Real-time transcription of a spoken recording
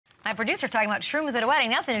My producer's talking about shrooms at a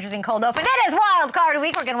wedding. That's an interesting cold open. It is Wild Card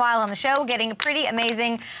Week. We're getting wild on the show, getting pretty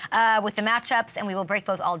amazing with the matchups, and we will break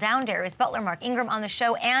those all down. Darius Butler, Mark Ingram on the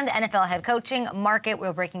show, and NFL head coaching market.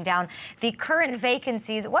 We're breaking down the current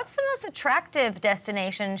vacancies. What's the most attractive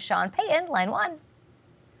destination? Sean Payton, line one.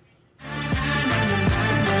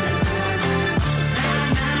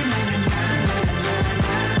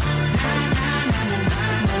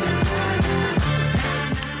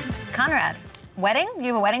 Conrad. Wedding? You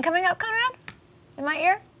have a wedding coming up, Conrad? In my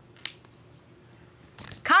ear?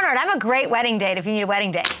 Conrad, I'm a great wedding date if you need a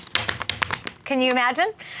wedding date. Can you imagine?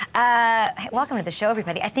 Welcome to the show,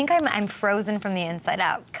 everybody. I think I'm frozen from the inside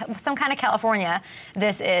out. Some kind of California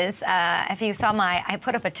this is. If you saw I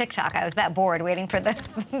put up a TikTok. I was that bored waiting for the,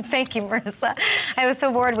 thank you, Marissa. I was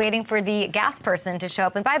so bored waiting for the gas person to show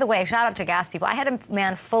up. And by the way, shout out to gas people. I had a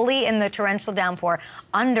man fully in the torrential downpour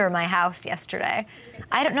under my house yesterday.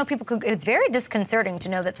 I don't know people could, it's very disconcerting to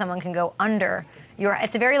know that someone can go under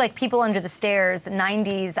it's a very like People Under the Stairs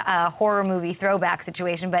 90s horror movie throwback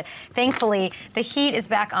situation, but thankfully the heat is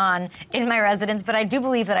back on in my residence, but I do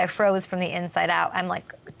believe that I froze from the inside out. I'm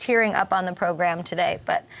like tearing up on the program today,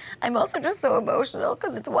 but I'm also just so emotional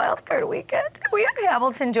because it's Wild Card Weekend. We have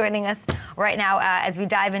Hamilton joining us right now as we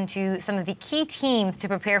dive into some of the key teams to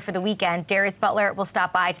prepare for the weekend. Darius Butler will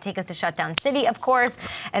stop by to take us to Shutdown City, of course,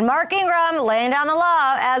 and Mark Ingram laying down the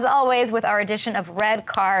law, as always, with our edition of Red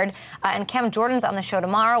Card. And Cam Jordan's on the show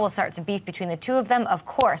tomorrow. We'll start some beef between the two of them, of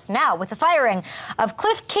course. Now, with the firing of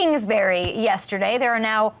Cliff Kingsbury yesterday, there are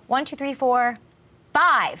now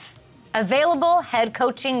 5 available head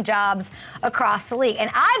coaching jobs across the league.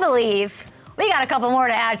 And I believe we got a couple more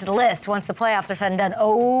to add to the list once the playoffs are said and done.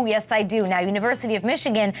 Oh, yes, I do. Now, University of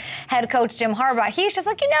Michigan head coach Jim Harbaugh, he's just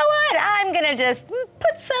like, you know what? I'm going to just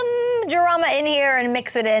put some drama in here and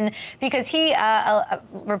mix it in because he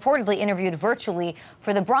reportedly interviewed virtually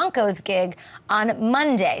for the Broncos gig on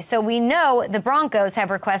Monday. So we know the Broncos have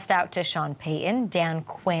requests out to Sean Payton, Dan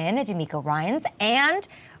Quinn, DeMeco Ryans, and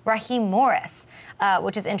Raheem Morris,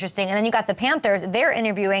 which is interesting. And then you got the Panthers. They're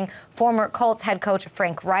interviewing former Colts head coach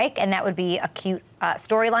Frank Reich, and that would be a cute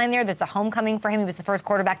storyline there. That's a homecoming for him. He was the first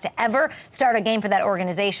quarterback to ever start a game for that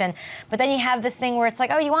organization. But then you have this thing where it's like,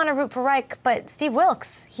 oh, you want to root for Reich, but Steve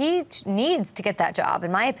Wilkes, he needs to get that job,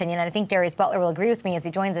 in my opinion. And I think Darius Butler will agree with me as he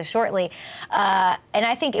joins us shortly. And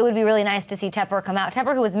I think it would be really nice to see Tepper come out.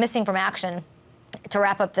 Tepper, who was missing from action to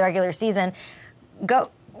wrap up the regular season,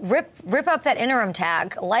 rip up that interim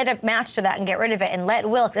tag, light a match to that and get rid of it, and let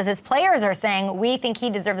Wilkes, as his players are saying, we think he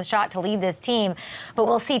deserves a shot to lead this team. But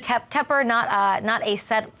we'll see Tepper, not a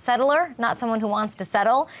settler, not someone who wants to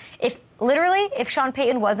settle. If Sean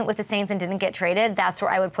Payton wasn't with the Saints and didn't get traded, that's where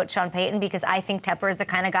I would put Sean Payton, because I think Tepper is the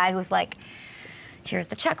kind of guy who's like, here's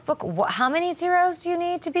the checkbook. How many zeros do you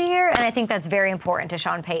need to be here? And I think that's very important to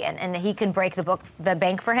Sean Payton, and that he can break the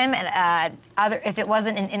bank for him. And if it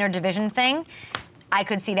wasn't an interdivision thing, I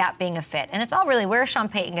could see that being a fit. And it's all really, where is Sean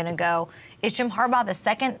Payton going to go? Is Jim Harbaugh the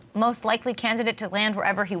second most likely candidate to land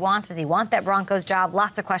wherever he wants? Does he want that Broncos job?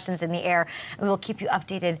 Lots of questions in the air. And we will keep you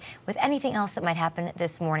updated with anything else that might happen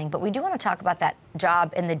this morning. But we do want to talk about that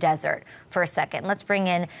job in the desert for a second. Let's bring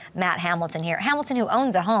in Matt Hamilton here. Hamilton, who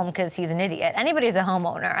owns a home because he's an idiot. Anybody who's a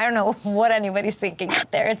homeowner, I don't know what anybody's thinking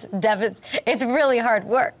out there. It's really hard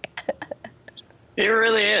work. It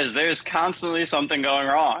really is. There's constantly something going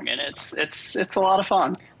wrong, and it's a lot of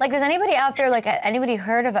fun. Like, does anybody out there, anybody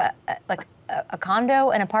heard of a condo,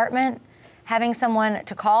 an apartment, having someone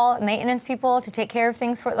to call maintenance people to take care of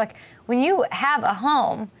things for? Like, when you have a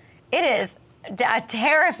home, it is a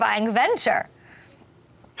terrifying venture.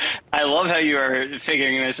 I love how you are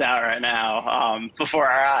figuring this out right now before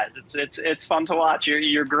our eyes. It's fun to watch.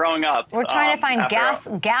 You're growing up. We're trying to find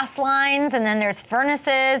gas lines, and then there's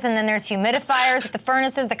furnaces, and then there's humidifiers at the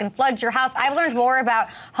furnaces that can flood your house. I've learned more about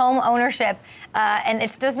home ownership, and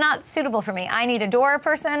it's just not suitable for me. I need a door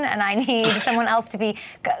person, and I need someone else to be,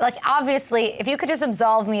 like, obviously, if you could just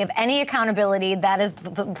absolve me of any accountability, that is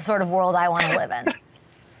the sort of world I want to live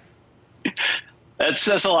in. That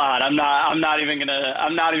says a lot. I'm not even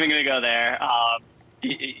gonna go there.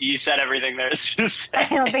 You said everything there's to say. I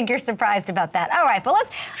don't think you're surprised about that. All right, but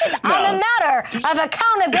on the matter of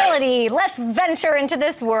accountability, let's venture into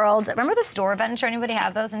this world. Remember the store Venture? Anybody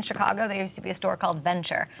have those in Chicago? There used to be a store called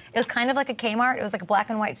Venture. It was kind of like a Kmart. It was like a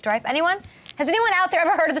black and white stripe. Anyone? Has anyone out there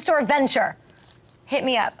ever heard of the store Venture? Hit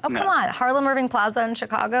me up. Oh, no. Come on. Harlem Irving Plaza in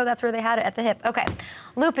Chicago. That's where they had it, at the hip. Okay.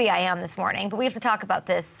 Loopy I am this morning, but we have to talk about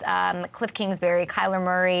this. Cliff Kingsbury, Kyler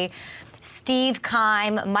Murray, Steve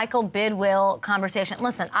Keim, Michael Bidwill conversation.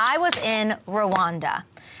 Listen, I was in Rwanda,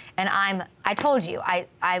 and I told you, I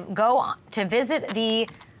go to visit the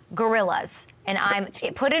gorillas and I'm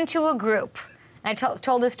put into a group. I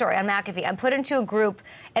told this story on McAfee. I'm put into a group,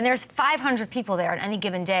 and there's 500 people there on any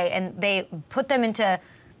given day, and they put them into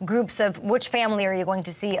groups of which family are you going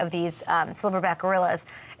to see of these silverback gorillas.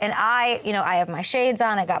 And I have my shades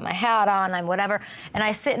on, I got my hat on, I'm whatever, and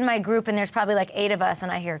I sit in my group, and there's probably like 8 of us,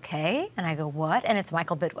 and I hear Kay, and I go, what? And it's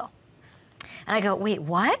Michael Bidwill. And I go, wait,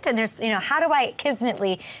 what? And there's, how do I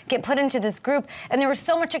kismetly get put into this group? And there was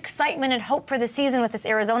so much excitement and hope for the season with this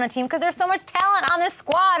Arizona team because there's so much talent on this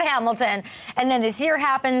squad, Hamilton. And then this year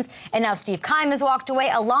happens, and now Steve Keim has walked away,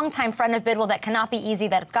 a longtime friend of Bidwill. That cannot be easy,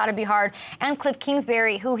 that it's got to be hard. And Cliff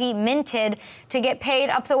Kingsbury, who he minted to get paid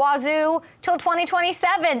up the wazoo till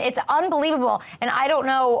 2027. It's unbelievable. And I don't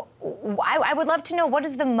know, I would love to know, what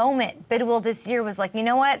is the moment Bidwill this year was like, you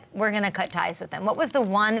know what, we're going to cut ties with them? What was the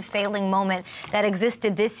one failing moment that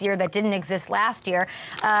existed this year that didn't exist last year?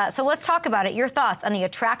 So let's talk about it. Your thoughts on the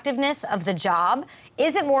attractiveness of the job.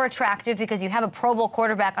 Is it more attractive because you have a Pro Bowl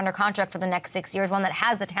quarterback under contract for the next 6 years, one that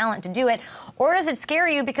has the talent to do it? Or does it scare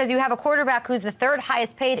you because you have a quarterback who's the 3rd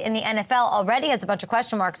highest paid in the NFL, already has a bunch of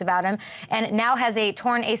question marks about him, and now has a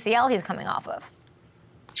torn ACL he's coming off of?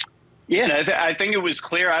 Yeah, and I think it was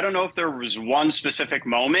clear. I don't know if there was one specific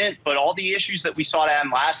moment, but all the issues that we saw to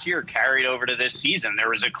end last year carried over to this season. There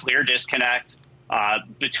was a clear disconnect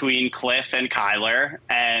between Cliff and Kyler.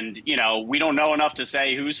 And, we don't know enough to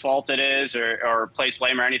say whose fault it is or place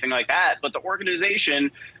blame or anything like that. But the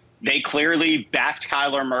organization, they clearly backed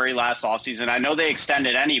Kyler Murray last offseason. I know they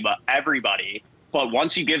extended everybody. But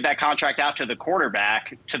once you give that contract out to the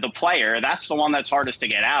quarterback, to the player, that's the one that's hardest to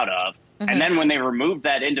get out of. And then when they removed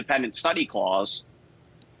that independent study clause,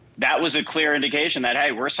 that was a clear indication that,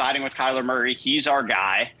 hey, we're siding with Kyler Murray. He's our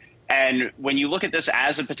guy. And when you look at this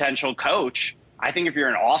as a potential coach, I think if you're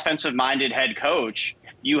an offensive-minded head coach,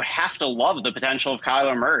 you have to love the potential of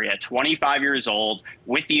Kyler Murray at 25 years old,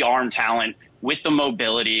 with the arm talent, with the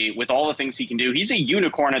mobility, with all the things he can do. He's a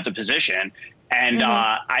unicorn at the position. And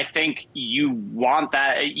I think you want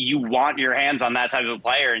that. You want your hands on that type of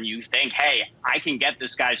player, and you think, hey, I can get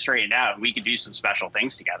this guy straightened out. We could do some special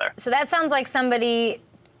things together. So that sounds like somebody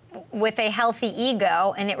with a healthy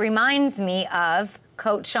ego, and it reminds me of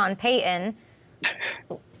Coach Sean Payton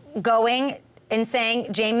going and saying,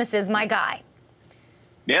 Jameis is my guy.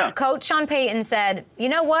 Yeah. Coach Sean Payton said, you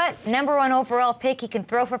know what? #1 overall pick. He can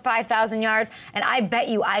throw for 5,000 yards, and I bet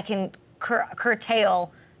you I can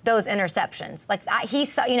curtail those interceptions. Like he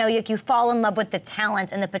saw, you fall in love with the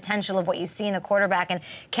talent and the potential of what you see in a quarterback, and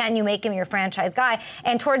can you make him your franchise guy?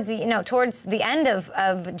 And towards the end of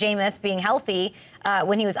Jameis being healthy,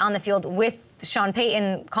 when he was on the field with Sean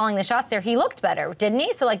Payton calling the shots there, he looked better, didn't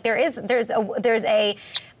he? So like there's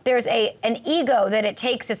an ego that it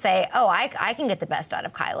takes to say, oh, I can get the best out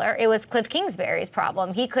of Kyler. It was Cliff Kingsbury's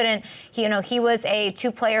problem. He couldn't, he was a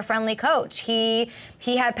 2-player friendly coach. He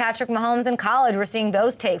had Patrick Mahomes in college. We're seeing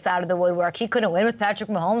those takes out of the woodwork. He couldn't win with Patrick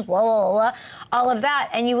Mahomes, blah, blah, blah, all of that.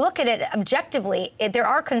 And you look at it objectively, there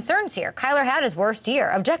are concerns here. Kyler had his worst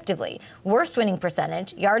year, objectively. Worst winning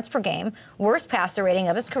percentage, yards per game, worst passer rating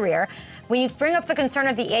of his career. When you bring up the concern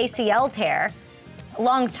of the ACL tear,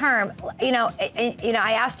 long term,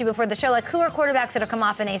 I asked you before the show, like, who are quarterbacks that have come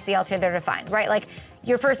off an ACL tear that are defined, right? Like,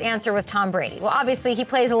 your first answer was Tom Brady. Well, obviously, he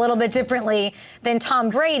plays a little bit differently than Tom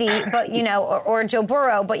Brady, but or Joe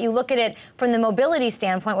Burrow. But you look at it from the mobility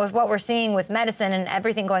standpoint with what we're seeing with medicine and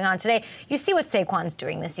everything going on today. You see what Saquon's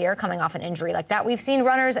doing this year, coming off an injury like that. We've seen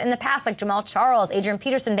runners in the past like Jamal Charles, Adrian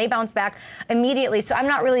Peterson. They bounce back immediately. So I'm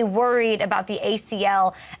not really worried about the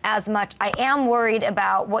ACL as much. I am worried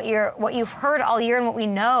about what you've heard all year and what we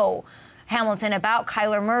know, Hamilton, about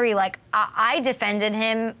Kyler Murray. Like I defended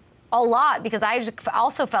him a lot because I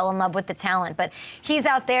also fell in love with the talent. But he's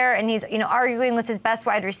out there and he's arguing with his best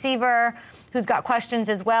wide receiver, who's got questions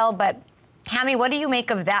as well. But Hammy, what do you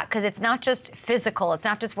make of that? Because it's not just physical. It's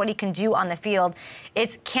not just what he can do on the field.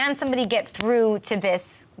 It's, can somebody get through to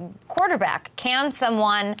this quarterback? Can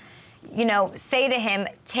someone, say to him,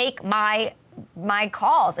 take my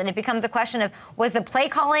calls? And it becomes a question of, was the play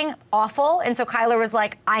calling awful? And so Kyler was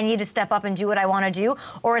like, I need to step up and do what I want to do.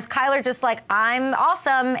 Or is Kyler just like, I'm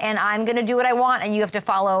awesome and I'm going to do what I want and you have to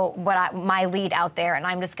follow my lead out there and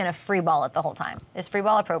I'm just going to free ball it the whole time? Is free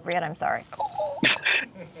ball appropriate? I'm sorry.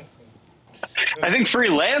 I think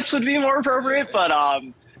freelance would be more appropriate, but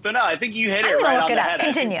no, I think you hit it right on the head.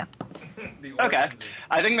 Continue. Okay.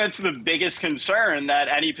 I think that's the biggest concern that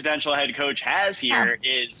any potential head coach has here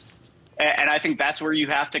is, and I think that's where you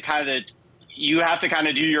have to kind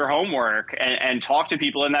of do your homework and talk to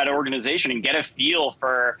people in that organization and get a feel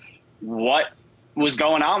for what was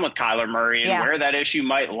going on with Kyler Murray and Yeah. where that issue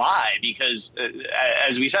might lie, because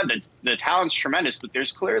as we said, the talent's tremendous, but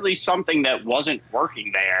there's clearly something that wasn't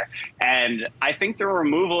working there. And I think the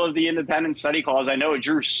removal of the independent study clause, I know it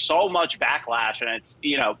drew so much backlash, and it's,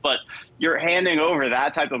 but you're handing over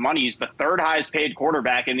that type of money. He's the third highest paid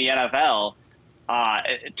quarterback in the NFL.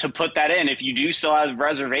 To put that in, if you do still have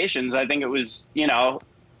reservations, I think it was,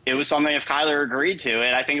 it was something if Kyler agreed to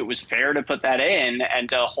it, I think it was fair to put that in and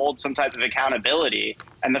to hold some type of accountability.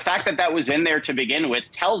 And the fact that that was in there to begin with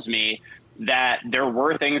tells me that there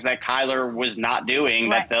were things that Kyler was not doing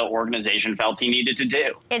that the organization felt he needed to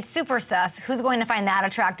do. It's super sus. Who's going to find that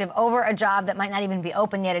attractive over a job that might not even be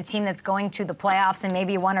open yet, a team that's going to the playoffs and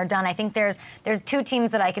maybe one or done? I think there's two teams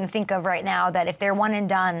that I can think of right now that if they're one and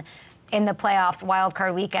done in the playoffs wild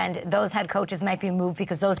card weekend, those head coaches might be moved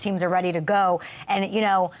because those teams are ready to go. And,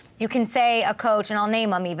 you can say a coach, and I'll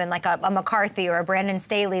name them even, like a McCarthy or a Brandon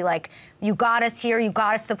Staley, like, you got us here, you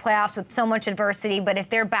got us to the playoffs with so much adversity, but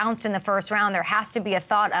if they're bounced in the first round, there has to be a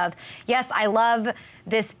thought of, yes, I love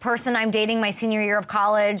this person I'm dating my senior year of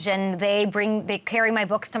college, and they carry my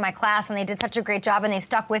books to my class, and they did such a great job, and they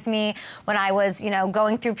stuck with me when I was,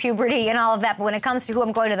 going through puberty and all of that. But when it comes to who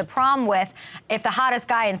I'm going to the prom with, if the hottest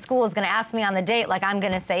guy in school is going to ask me on the date, like, I'm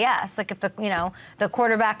going to say yes. Like, if the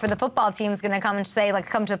quarterback for the football team is going to come and say, like,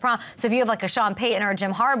 come to the prom. So if you have like a Sean Payton or a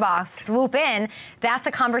Jim Harbaugh swoop in, that's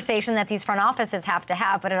a conversation that these front offices have to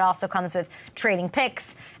have. But it also comes with trading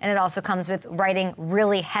picks, and it also comes with writing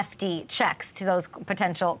really hefty checks to those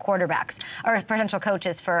potential quarterbacks or potential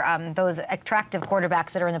coaches for those attractive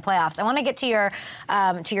quarterbacks that are in the playoffs. I want to get to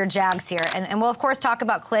your Jags here, and we'll of course talk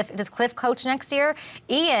about Cliff. Does Cliff coach next year?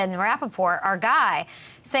 Ian Rappaport, our guy,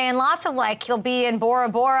 saying lots of like he'll be in Bora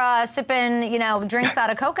Bora sipping, drinks out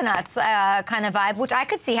of coconuts kind of vibe, which I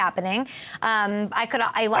could see happening. I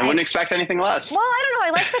wouldn't expect anything less. Well, I don't know.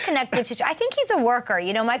 I like the connective tissue. I think he's a worker.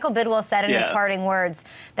 Michael Bidwell said in his parting words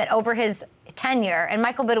that over his tenure, and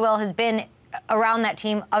Michael Bidwell has been around that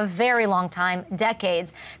team a very long time,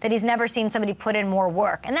 decades, that he's never seen somebody put in more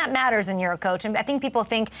work. And that matters when you're a coach. And I think people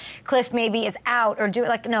think Cliff maybe is out or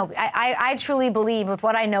no, I truly believe with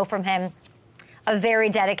what I know from him, a very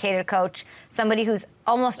dedicated coach, somebody who's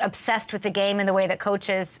almost obsessed with the game in the way that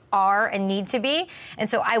coaches are and need to be. And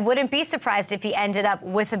so I wouldn't be surprised if he ended up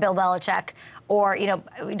with a Bill Belichick, or,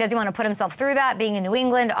 does he want to put himself through that, being in New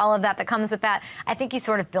England, all of that comes with that. I think he's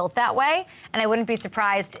sort of built that way, and I wouldn't be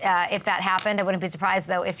surprised if that happened. I wouldn't be surprised,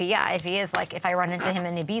 though, if he is, like, if I run into him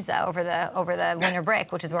in Ibiza over the winter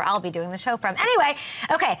break, which is where I'll be doing the show from. Anyway,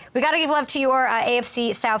 okay, we got to give love to your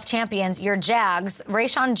AFC South champions, your Jags.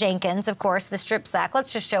 Rayshon Jenkins, of course, the strip sack.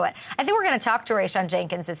 Let's just show it. I think we're going to talk to Rayshon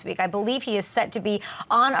Jenkins this week. I believe he is set to be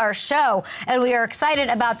on our show, and we are excited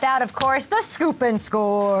about that, of course. The scoop and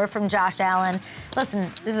score from Josh Allen. Listen,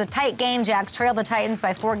 this is a tight game. Jags trailed the Titans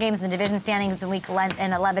by 4 games in the division standings in week 11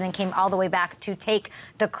 and came all the way back to take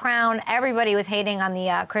the crown. Everybody was hating on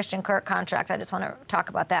the Christian Kirk contract. I just want to talk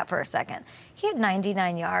about that for a second. He had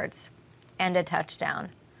 99 yards and a touchdown.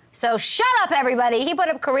 So shut up, everybody. He put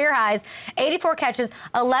up career highs, 84 catches,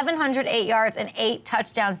 1,108 yards, and 8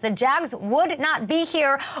 touchdowns. The Jags would not be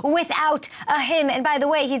here without him. And by the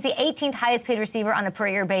way, he's the 18th highest paid receiver on a per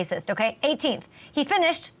year basis, okay? 18th. He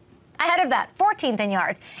finished ahead of that, 14th in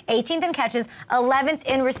yards, 18th in catches, 11th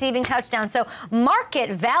in receiving touchdowns. So market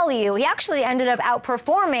value, he actually ended up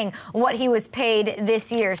outperforming what he was paid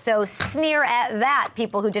this year. So sneer at that,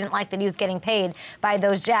 people who didn't like that he was getting paid by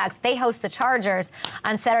those Jags. They host the Chargers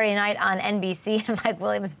on Saturday night on NBC, and Mike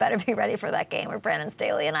Williams better be ready for that game where Brandon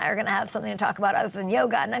Staley and I are going to have something to talk about other than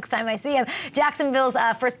yoga next time I see him. Jacksonville's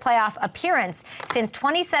first playoff appearance since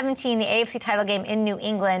 2017, the AFC title game in New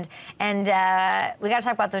England. And we got to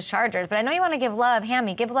talk about those Chargers. But I know you want to give love,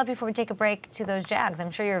 Hammy, give love before we take a break to those Jags. I'm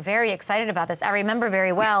sure you're very excited about this. I remember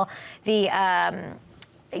very well the Yannick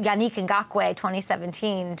Ngakoue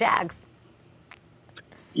 2017 Jags.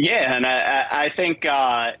 Yeah, and I think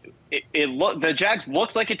the Jags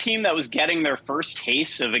looked like a team that was getting their first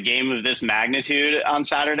taste of a game of this magnitude on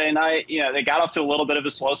Saturday night. They got off to a little bit of a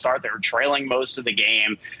slow start. They were trailing most of the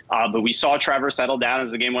game, but we saw Trevor settle down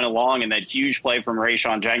as the game went along, and that huge play from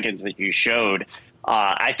Rayshon Jenkins that you showed.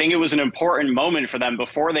 I think it was an important moment for them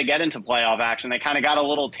before they get into playoff action. They kind of got a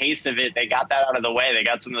little taste of it. They got that out of the way. They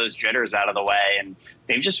got some of those jitters out of the way. And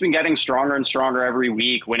they've just been getting stronger and stronger every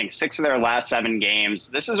week, winning 6 of their last 7 games.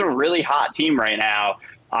 This is a really hot team right now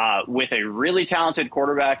with a really talented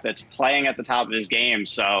quarterback that's playing at the top of his game.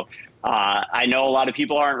 So I know a lot of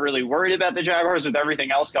people aren't really worried about the Jaguars with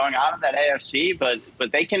everything else going on in that AFC,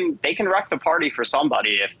 but they can wreck the party for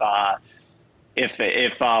somebody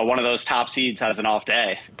if one of those top seeds has an off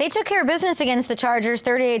day. They took care of business against the Chargers,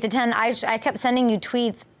 38-10. I kept sending you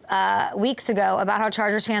tweets weeks ago about how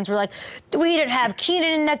Chargers fans were like, we didn't have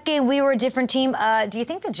Keenan in that game. We were a different team. Do you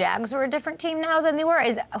think the Jags were a different team now than they were?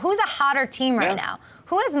 Who's a hotter team right now?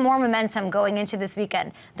 Who has more momentum going into this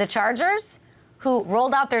weekend? The Chargers, who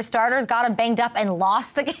rolled out their starters, got them banged up, and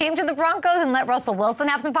lost the game to the Broncos and let Russell Wilson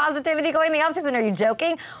have some positivity going in the offseason? Are you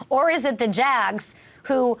joking? Or is it the Jags,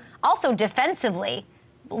 who also defensively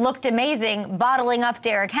looked amazing, bottling up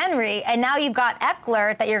Derrick Henry, and now you've got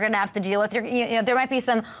Eckler that you're going to have to deal with. There might be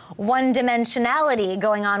some one-dimensionality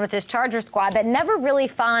going on with this Chargers squad that never really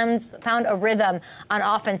found a rhythm on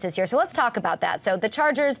offense this year. So let's talk about that. So the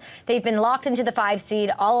Chargers, they've been locked into the 5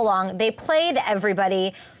 seed all along. They played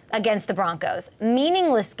everybody against the Broncos.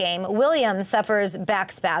 Meaningless game. Williams suffers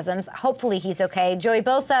back spasms. Hopefully he's okay. Joey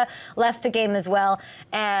Bosa left the game as well.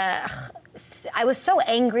 I was so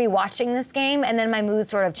angry watching this game, and then my mood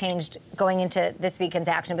sort of changed going into this weekend's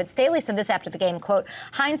action. But Staley said this after the game, quote,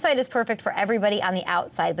 hindsight is perfect for everybody on the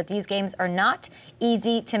outside, but these games are not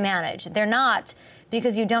easy to manage. They're not,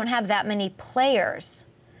 because you don't have that many players.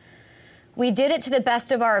 We did it to the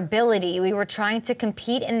best of our ability. We were trying to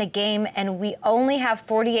compete in the game, and we only have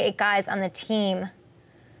 48 guys on the team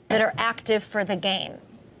that are active for the game.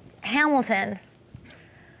 Hamilton,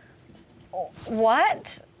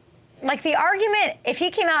 what? Like, the argument, if he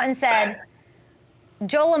came out and said,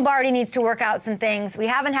 Joe Lombardi needs to work out some things, we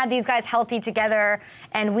haven't had these guys healthy together,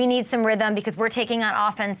 and we need some rhythm because we're taking on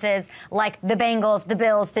offenses like the Bengals, the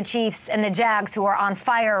Bills, the Chiefs, and the Jags, who are on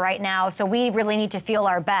fire right now, so we really need to feel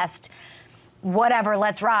our best. Whatever,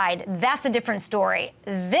 let's ride. That's a different story.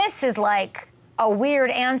 This is like a weird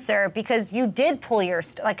answer because you did pull your,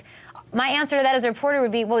 my answer to that as a reporter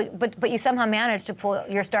would be, well, but you somehow managed to pull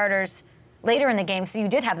your starters later in the game, so you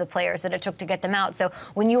did have the players that it took to get them out. So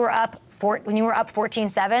when you were up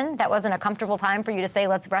 14-7, that wasn't a comfortable time for you to say,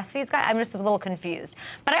 let's rest these guys? I'm just a little confused.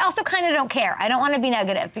 But I also kind of don't care. I don't want to be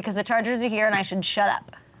negative because the Chargers are here and I should shut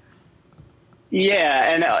up.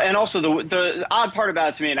 Yeah, and also the odd part about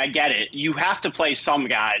it to me, and I get it, you have to play some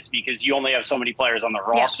guys because you only have so many players on the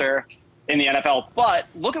roster in the NFL. But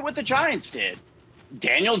look at what the Giants did.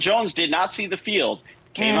 Daniel Jones did not see the field.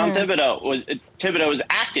 Kayvon Thibodeau was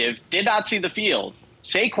active, did not see the field.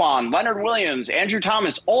 Saquon, Leonard Williams, Andrew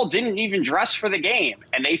Thomas all didn't even dress for the game,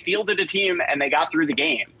 and they fielded a team and they got through the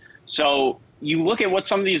game. So you look at what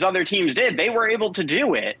some of these other teams did, they were able to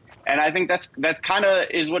do it. And I think that kind of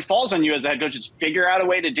is what falls on you as the head coach, is figure out a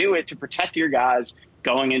way to do it to protect your guys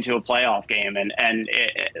going into a playoff game. And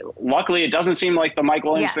luckily, it doesn't seem like the Mike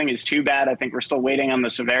Williams thing is too bad. I think we're still waiting on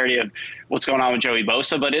the severity of what's going on with Joey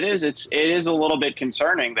Bosa. But it is a little bit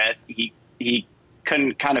concerning that he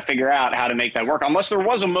couldn't kind of figure out how to make that work. Unless there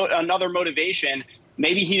was another motivation.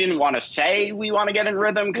 Maybe he didn't want to say we want to get in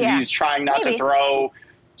rhythm because he's trying not to throw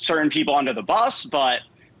certain people under the bus. But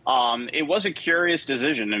it was a curious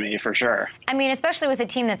decision to me, for sure. I mean, especially with a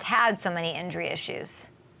team that's had so many injury issues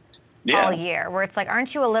all year, where it's like,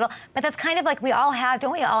 aren't you a little, but that's kind of like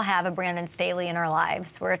don't we all have a Brandon Staley in our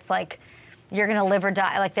lives where it's like, you're going to live or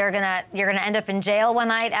die. Like you're going to end up in jail one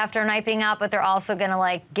night after a night being out, but they're also going to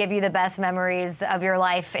like give you the best memories of your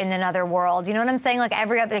life in another world. You know what I'm saying? Like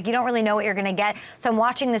you don't really know what you're going to get. So I'm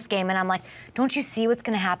watching this game and I'm like, don't you see what's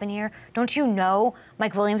going to happen here? Don't you know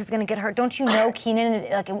Mike Williams is going to get hurt? Don't you know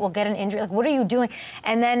Keenan will get an injury? Like, what are you doing?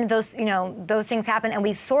 And then those things happen and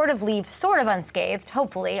we sort of leave unscathed.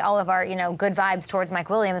 Hopefully all of our, good vibes towards Mike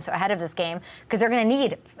Williams ahead of this game, because they're going to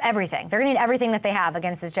need everything. They're going to need everything that they have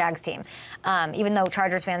against this Jags team. Even though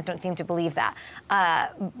Chargers fans don't seem to believe that.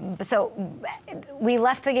 So we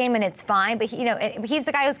left the game and it's fine, but he's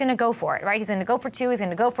the guy who's going to go for it, right? He's going to go for 2, he's going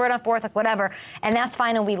to go for it on 4th, like whatever, and that's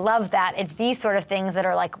fine, and we love that. It's these sort of things that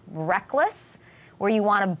are like reckless, where you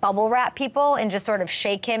want to bubble wrap people and just sort of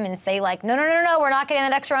shake him and say like, no, we're not getting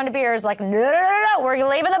that extra round of beers. Like, no, we're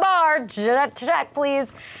leaving the bar. Check,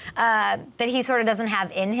 please. That he sort of doesn't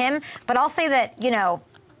have in him. But I'll say that,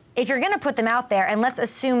 if you're going to put them out there, and let's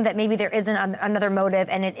assume that maybe there isn't another motive,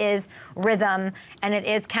 and it is rhythm, and it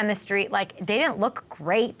is chemistry, like, they didn't look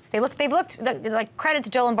great. They've looked, like, credit to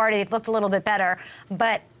Joe Lombardi, they've looked a little bit better.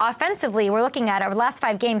 But offensively, we're looking at over the last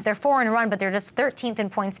 5 games, they're 4-1, but they're just 13th in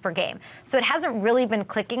points per game. So it hasn't really been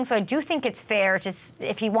clicking. So I do think it's fair to,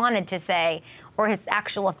 if he wanted to say, or his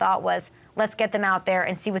actual thought was, let's get them out there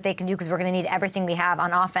and see what they can do, because we're going to need everything we have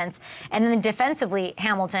on offense. And then defensively,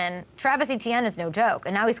 Hamilton, Travis Etienne is no joke.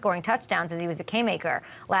 And now he's scoring touchdowns as he was a K-maker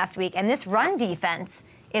last week. And this run defense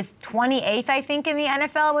is 28th, I think, in the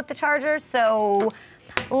NFL with the Chargers. So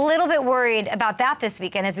a little bit worried about that this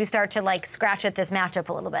weekend as we start to, like, scratch at this matchup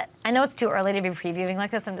a little bit. I know it's too early to be previewing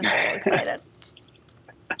like this. I'm just very excited.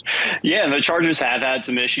 Yeah, the Chargers have had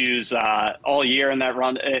some issues all year in that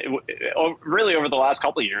run, really over the last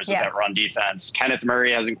couple of years with that run defense. Kenneth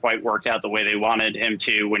Murray hasn't quite worked out the way they wanted him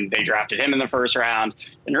to when they drafted him in the first round.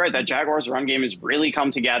 And you're right, that Jaguars run game has really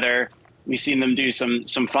come together. We've seen them do some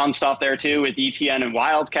fun stuff there, too, with ETN and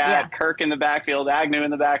Wildcat, Kirk in the backfield, Agnew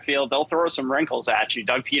in the backfield. They'll throw some wrinkles at you.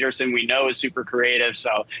 Doug Peterson, we know, is super creative,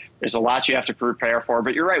 so there's a lot you have to prepare for.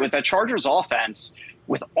 But you're right, with that Chargers offense,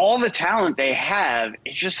 with all the talent they have,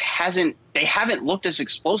 it just they haven't looked as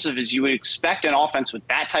explosive as you would expect an offense with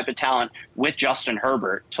that type of talent with Justin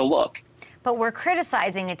Herbert to look. But we're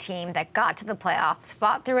criticizing a team that got to the playoffs,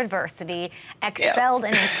 fought through adversity, expelled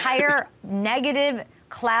an entire negative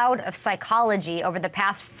cloud of psychology over the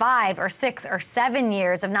past 5 or 6 or 7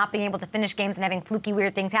 years of not being able to finish games and having fluky,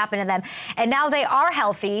 weird things happen to them. And now they are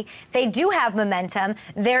healthy. They do have momentum.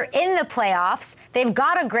 They're in the playoffs. They've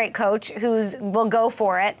got a great coach who will go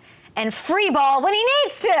for it and free ball when he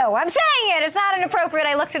needs to. I'm saying it. It's not inappropriate.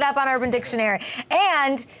 I looked it up on Urban Dictionary.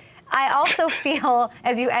 And I also feel,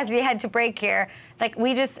 as we head to break here, like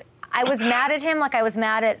I was mad at him like I was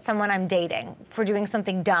mad at someone I'm dating for doing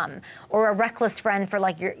something dumb, or a reckless friend for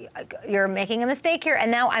like you're making a mistake here, and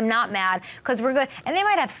now I'm not mad because we're good. And they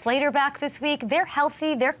might have Slater back this week. They're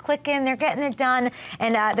healthy, they're clicking, they're getting it done,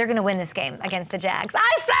 and they're going to win this game against the Jags. I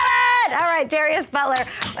said it! All right, Darius Butler.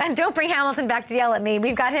 And don't bring Hamilton back to yell at me.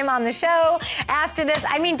 We've got him on the show after this.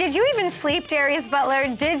 I mean, did you even sleep, Darius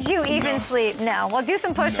Butler? Did you even sleep? No. Well, do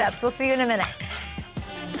some push-ups. We'll see you in a minute.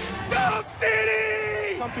 Shutdown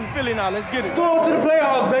City! Come through Philly now. Let's get it. Let's go to the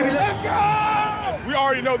playoffs, baby. Let's go! We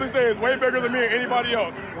already know this day is way bigger than me and anybody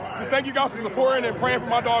else. Just thank you guys for supporting and praying for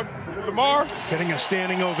my dog, Lamar. Getting a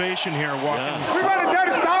standing ovation here, walking. Yeah. We running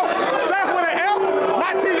dirty South with an F,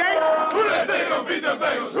 not TH. Who that say gonna beat them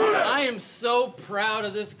Bengals? Who that? I am so proud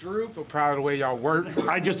of this group. So proud of the way y'all work.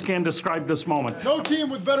 I just can't describe this moment. No team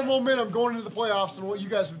with better momentum going into the playoffs than what you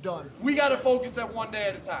guys have done. We got to focus at one day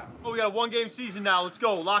at a time. Oh, we got a one-game season now. Let's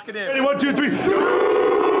go. Lock it in. Ready, 1, 2, 3.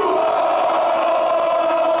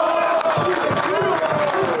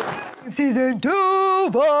 Season 2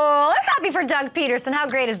 ball. I'm happy for Doug Peterson. How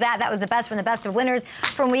great is that? That was the best from the best of winners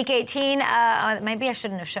from Week 18. Maybe I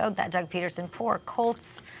shouldn't have showed that, Doug Peterson. Poor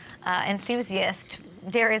Colts enthusiast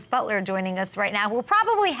Darius Butler joining us right now, who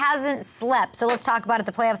probably hasn't slept. So let's talk about it.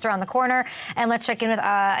 The playoffs are around the corner, and let's check in with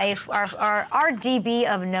our DB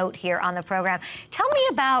of note here on the program. Tell me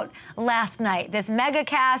about last night, this mega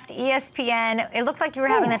cast, ESPN. It looked like you were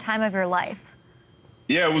having the time of your life.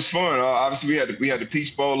 Yeah, it was fun. Obviously, we had the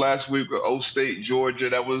Peach Bowl last week with O State, Georgia.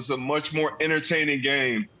 That was a much more entertaining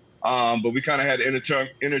game. But we kind of had to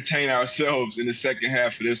entertain ourselves in the second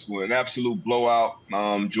half of this one. An absolute blowout.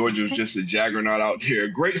 Georgia was just a juggernaut out there.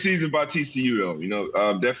 Great season by TCU, though. You know,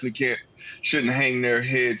 definitely shouldn't hang their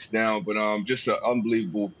heads down. But just an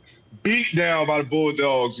unbelievable beat down by the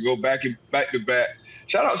Bulldogs to go back to back.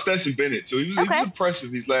 Shout out Stetson Bennett, too. He was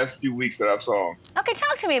impressive these last few weeks that I saw him. Okay,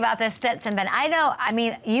 talk to me about this Stetson Bennett. I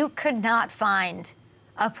mean, you could not find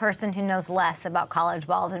a person who knows less about college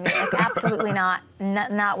ball than me. Like, absolutely not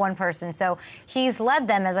one person. So he's led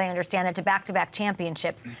them, as I understand it, to back-to-back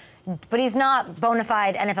championships. But he's not bona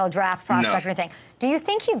fide NFL draft prospect or anything. Do you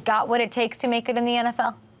think he's got what it takes to make it in the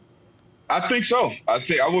NFL? I think so. I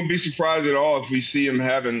wouldn't be surprised at all if we see him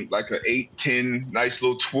having like an 8, 10, nice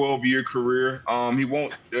little 12-year career. He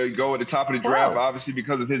won't go at the top of the draft, obviously,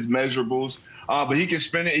 because of his measurables. But he can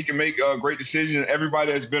spin it. He can make great decisions.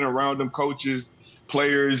 Everybody that's been around him, coaches,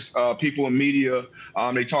 players, people in media,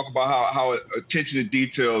 they talk about how attention to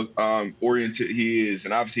detail oriented he is.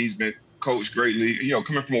 And obviously he's been coached greatly, you know,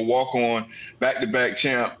 coming from a walk-on, back-to-back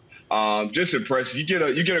champ. Just impressive. You get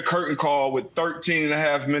a curtain call with 13 and a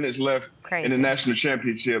half minutes left in the national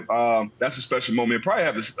championship. That's a special moment. Probably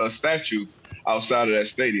have a statue outside of that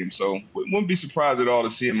stadium. So wouldn't be surprised at all to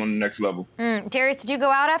see him on the next level. Darius, did you go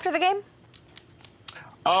out after the game?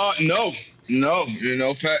 No. You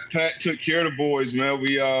know, Pat took care of the boys, man.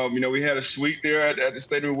 We we had a suite there at the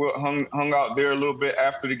stadium. We hung out there a little bit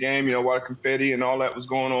after the game, you know, while the confetti and all that was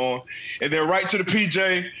going on. And then right to the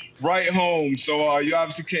PJ, right home. So you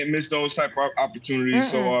obviously can't miss those type of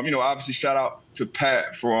opportunities. So, obviously shout out to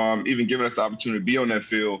Pat for even giving us the opportunity to be on that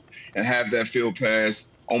field and have that field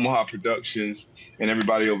pass, Omaha Productions, and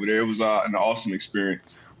everybody over there. It was an awesome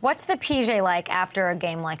experience. What's the PJ like after a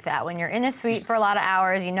game like that? When you're in a suite for a lot of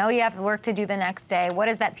hours, you know you have work to do the next day. What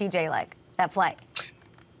is that PJ like, that flight?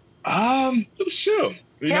 It was chill.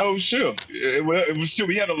 You know, it was chill. It was chill.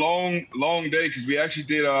 We had a long day because we actually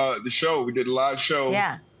did the show. We did a live show.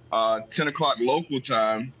 Yeah. 10 o'clock local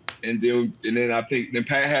time, and then I think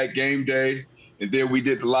Pat had game day, and then we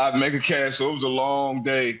did the live mega cast. So it was a long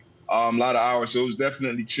day. a lot of hours. So it was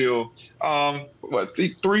definitely chill.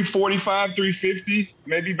 345, 350,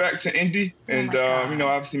 maybe back to Indy. And,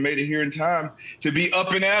 obviously made it here in time to be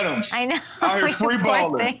up in Adams. I know. Out here free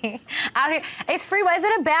balling. Out here. Is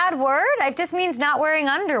it a bad word? It just means not wearing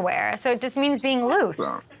underwear. So it just means being loose.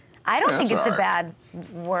 I don't think it's a bad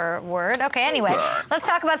word. Okay, anyway, let's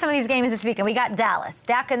talk about some of these games this weekend. We got Dallas,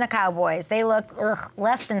 Dak and the Cowboys. They look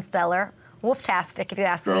less than stellar. Wolf-tastic, if you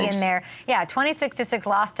ask me, in there. Yeah, 26-6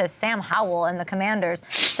 loss to Sam Howell and the Commanders.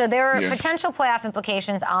 So there are potential playoff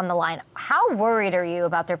implications on the line. How worried are you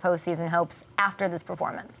about their postseason hopes after this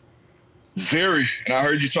performance? Very. And I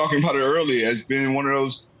heard you talking about it earlier. It's been one of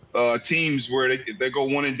those teams where they go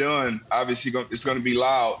one and done. Obviously, it's going to be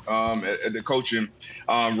loud at the coaching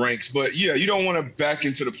ranks. But, yeah, you don't want to back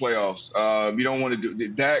into the playoffs. You don't want to do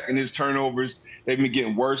 – Dak and his turnovers, they've been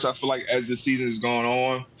getting worse, I feel like, as the season has gone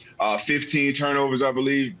on. 15 turnovers, I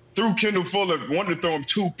believe. Threw Kendall Fuller, wanted to throw him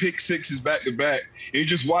 2 pick sixes back-to-back. And you're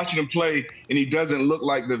just watching him play, and he doesn't look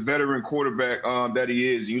like the veteran quarterback that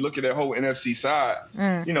he is. You look at that whole NFC side,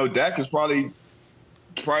 Dak is probably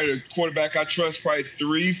the quarterback I trust, probably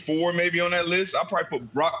 3, 4 maybe on that list. I'll probably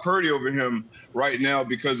put Brock Purdy over him right now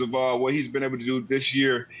because of what he's been able to do this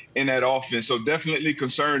year in that offense. So definitely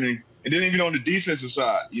concerning. And then even on the defensive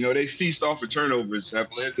side, they feast off of turnovers, have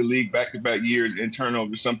led the league back-to-back years in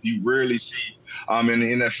turnovers, something you rarely see in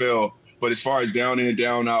the NFL. But as far as down in,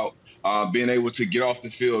 down out, being able to get off the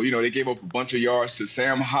field, they gave up a bunch of yards to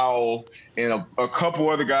Sam Howell and a couple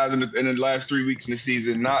other guys in the last 3 weeks in the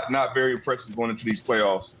season. Not very impressive going into these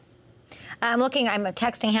playoffs. I'm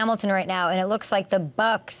texting Hamilton right now, and it looks like the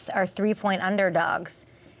Bucks are 3-point underdogs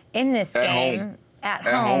in this game. At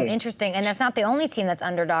home. Interesting. And that's not the only team that's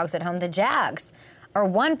underdogs at home. The Jags are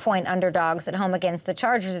 1-point underdogs at home against the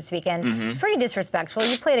Chargers this weekend. It's pretty disrespectful.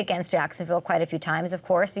 You played against Jacksonville quite a few times, of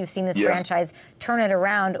course. You've seen this franchise turn it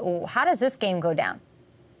around. How does this game go down?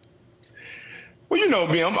 Well, you know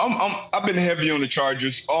me. I've been heavy on the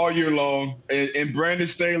Chargers all year long. And Brandon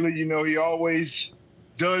Staley, he always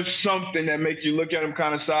does something that make you look at him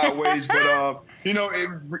kind of sideways. But,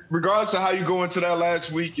 regardless of how you go into that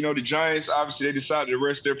last week, the Giants, obviously, they decided to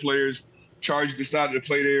rest their players. Chargers decided to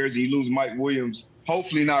play theirs, and you lose Mike Williams.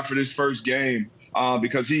 Hopefully not for this first game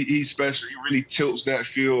because he's special. He really tilts that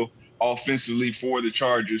field offensively for the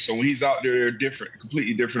Chargers. So when he's out there, they're different,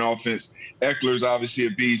 completely different offense. Eckler's obviously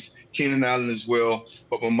a beast. Keenan Allen as well.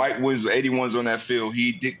 But when Mike Williams, 81's on that field,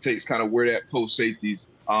 he dictates kind of where that post safety's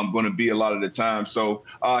going to be a lot of the time. So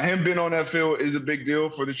him being on that field is a big deal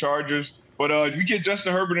for the Chargers. But if we get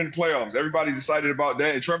Justin Herbert in the playoffs, everybody's excited about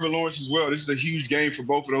that. And Trevor Lawrence as well. This is a huge game for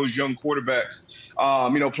both of those young quarterbacks,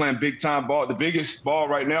 playing big-time ball, the biggest ball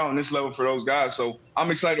right now on this level for those guys. So I'm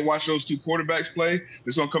excited to watch those two quarterbacks play.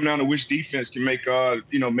 It's going to come down to which defense can make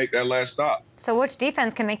that last stop. So which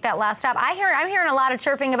defense can make that last stop? I'm hearing a lot of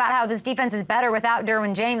chirping about how this defense is better without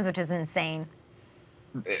Derwin James, which is insane.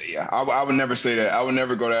 Yeah, I would never say that. I would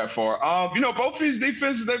never go that far. Both of these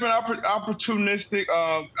defenses, they've been opportunistic.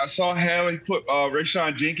 I saw Haley put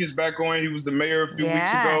Rashawn Jenkins back on. He was the mayor a few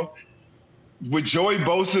weeks ago. With Joey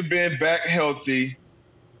Bosa being back healthy.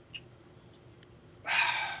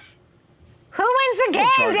 Who wins the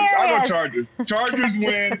game, Darius? I go Chargers. Chargers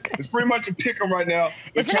win. Okay. It's pretty much a pick 'em right now.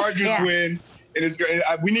 The Chargers win. And it's good.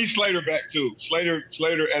 We need Slater back too. Slater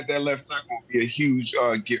at that left tackle will be a huge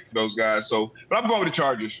get for those guys. So, but I'm going with the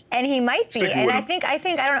Chargers. And he might be. And I think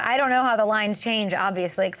I don't know how the lines change,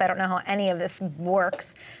 obviously, because I don't know how any of this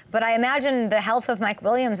works. But I imagine the health of Mike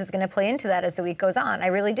Williams is going to play into that as the week goes on. I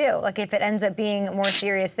really do. Like if it ends up being a more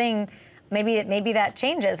serious thing, maybe that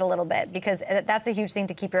changes a little bit because that's a huge thing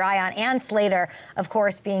to keep your eye on. And Slater, of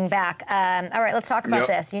course, being back. All right, let's talk about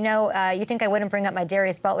this. You think I wouldn't bring up my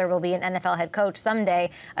Darius Butler will be an NFL head coach someday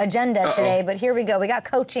agenda today, but here we go. We got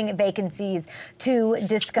coaching vacancies to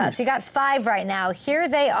discuss. We got 5 right now. Here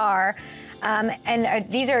they are.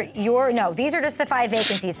 These are just the 5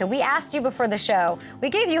 vacancies. So we asked you before the show. We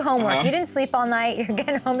gave you homework. You didn't sleep all night. You're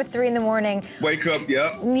getting home at 3 in the morning. Wake up,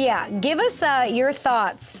 Yeah. Give us your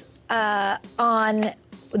thoughts on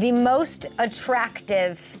the most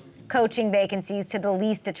attractive coaching vacancies to the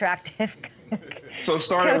least attractive so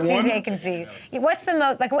start at 1? Coaching vacancy. What's the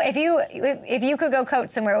most, like, if you could go coach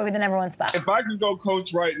somewhere, what would be the #1 spot? If I could go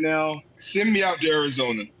coach right now, send me out to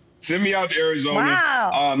Arizona. Send me out to Arizona.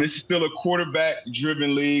 Wow. This is still a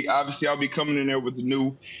quarterback-driven league. Obviously, I'll be coming in there with the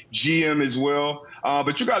new GM as well.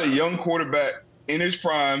 But you got a young quarterback in his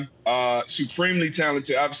prime, supremely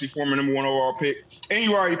talented, obviously former #1 overall pick, and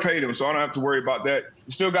you already paid him, so I don't have to worry about that.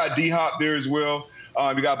 You still got D-Hop there as well.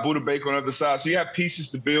 You got Buda Baker on the other side, so you have pieces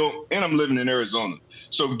to build, and I'm living in Arizona.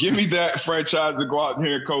 So give me that franchise to go out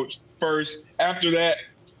here and coach first. After that,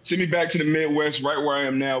 send me back to the Midwest, right where I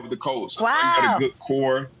am now with the Colts. Wow. You got a good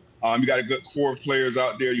core. You got a good core of players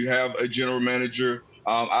out there. You have a general manager,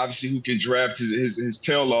 obviously, who can draft his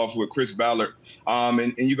tail off with Chris Ballard.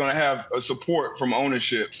 And you're going to have a support from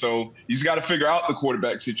ownership. So you just got to figure out the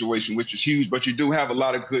quarterback situation, which is huge. But you do have a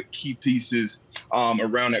lot of good key pieces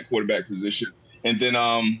around that quarterback position. And then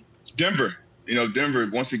Denver. Denver,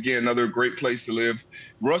 once again, another great place to live.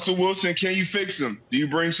 Russell Wilson, can you fix him? Do you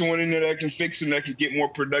bring someone in there that can fix him, that can get more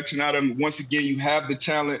production out of him? Once again, you have the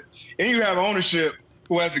talent and you have ownership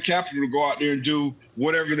who has the capital to go out there and do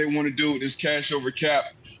whatever they want to do with this cash over cap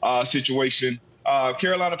situation.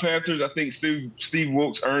 Carolina Panthers, I think Steve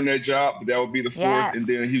Wilkes earned that job, but that would be the fourth. Yes. And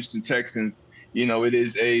then Houston Texans,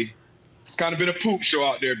 it's kind of been a poop show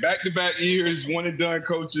out there. Back-to-back years, one-and-done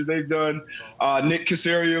coaches. They've done Nick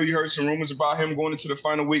Casario. You heard some rumors about him going into the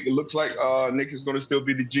final week. It looks like Nick is going to still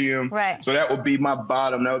be the GM. Right. So that would be my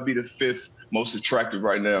bottom. That would be the fifth most attractive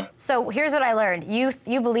right now. So here's what I learned.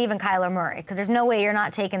 You believe in Kyler Murray because there's no way you're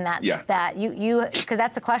not taking that. Yeah. Because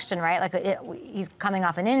that's the question, right? Like he's coming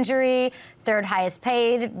off an injury, third highest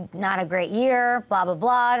paid, not a great year, blah, blah,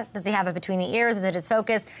 blah. Does he have it between the ears? Is it his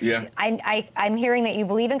focus? Yeah. I'm hearing that you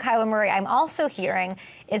believe in Kyler Murray. I'm also hearing,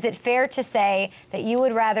 is it fair to say that you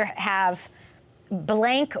would rather have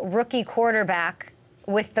blank rookie quarterback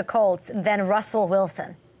with the Colts than Russell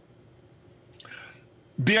Wilson?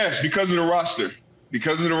 Yes, because of the roster.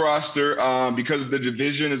 Because of the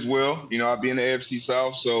division as well. I'll be in the AFC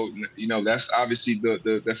South, so that's obviously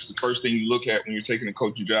that's the first thing you look at when you're taking a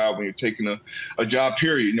coaching job, when you're taking a job.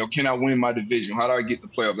 Period. Can I win my division? How do I get in the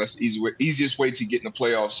playoffs? That's the easiest way to get in the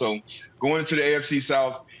playoffs. So going into the AFC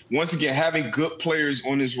South, once again, having good players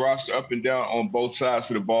on this roster up and down on both sides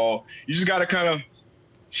of the ball, you just got to kind of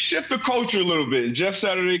shift the culture a little bit. And Jeff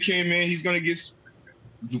Saturday came in. He's going to get.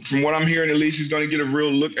 From what I'm hearing, at least he's going to get a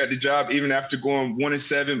real look at the job, even after going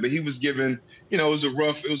 1-7. But he was given, it was a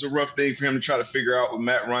rough thing for him to try to figure out with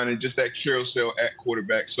Matt Ryan and just that carousel at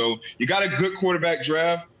quarterback. So you got a good quarterback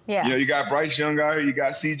draft. Yeah. You got Bryce Young out here. You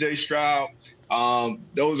got C.J. Stroud.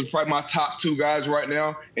 Those are probably my top two guys right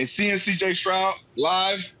now. And seeing C.J. Stroud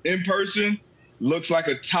live in person looks like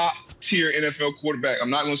a top-tier NFL quarterback.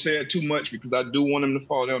 I'm not going to say that too much because I do want him to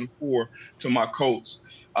fall down to 4 to my Colts.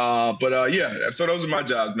 So those are my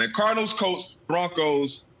jobs, man. Cardinals, Colts,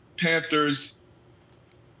 Broncos, Panthers.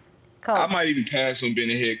 Colts. I might even pass on being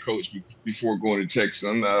a head coach before going to Texas.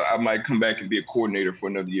 I might come back and be a coordinator for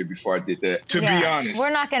another year before I did that, to be honest. We're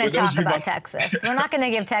not going to talk about Texas. We're not going to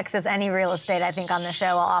give Texas any real estate, I think, on the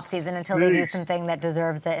show all offseason until they do something that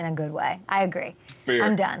deserves it in a good way. I agree. Fair.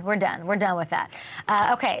 I'm done. We're done. We're done with that.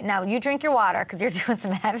 Okay, now you drink your water because you're doing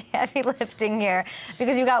some heavy lifting here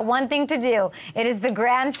because you got one thing to do. It is the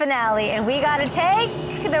grand finale, and we got to take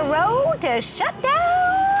the road to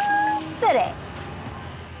Shutdown City.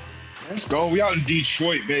 Let's go. We out in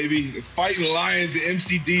Detroit, baby. The Fighting Lions, the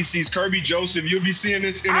MCDC's Kirby Joseph. You'll be seeing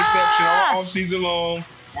this interception all offseason long.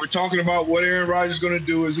 We're talking about what Aaron Rodgers is going to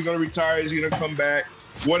do. Is he going to retire? Is he going to come back?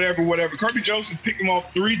 Whatever. Kirby Joseph picked him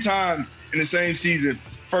off 3 times in the same season.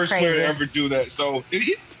 First player to ever do that. So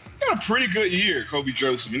he got a pretty good year, Kirby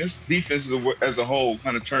Joseph. And this defense as a whole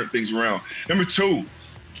kind of turned things around. Number 2,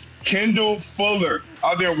 Kendall Fuller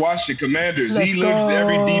out there in Washington Commanders. He lived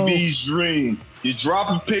every DB's dream. You drop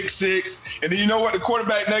a pick 6, and then you know what? The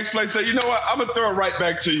quarterback next play said, you know what? I'm going to throw it right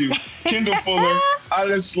back to you. Kendall Fuller out of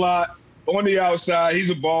the slot, on the outside. He's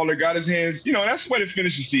a baller, got his hands. That's the way to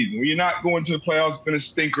finish the season. When you're not going to the playoffs, it's been a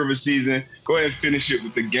stinker of a season, go ahead and finish it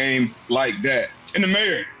with the game like that. And the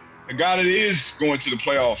mayor, the guy that is going to the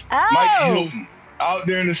playoff, Mike Hilton, out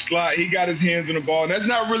there in the slot. He got his hands on the ball, and that's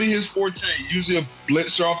not really his forte. Usually a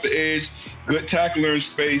blitzer off the edge, good tackler in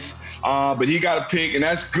space, but he got a pick, and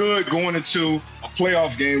that's good going into a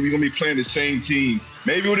playoff game. We're going to be playing the same team,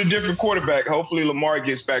 maybe with a different quarterback. Hopefully Lamar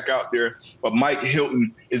gets back out there, but Mike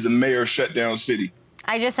Hilton is the mayor of Shutdown City.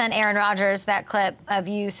 I just sent Aaron Rodgers that clip of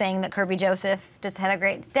you saying that Kirby Joseph just had a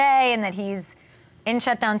great day and that he's in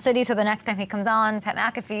Shutdown City, so the next time he comes on, Pat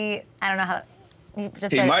McAfee, I don't know how. He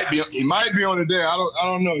might be on the day. I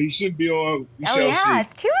don't know. He should be on.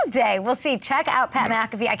 It's Tuesday. We'll see. Check out Pat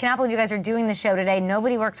McAfee. I cannot believe you guys are doing the show today.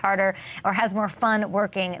 Nobody works harder or has more fun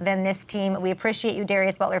working than this team. We appreciate you,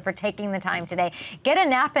 Darius Butler, for taking the time today. Get a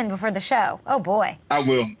nap in before the show. Oh boy. I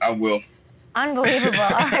will. Unbelievable.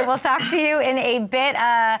 All right, we'll talk to you in a bit.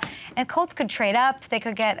 And Colts could trade up. They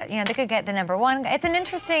could get, they could get the number 1. It's an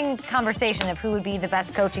interesting conversation of who would be the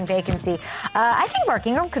best coaching vacancy. I think Mark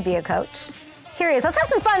Ingram could be a coach. Here he is. Let's have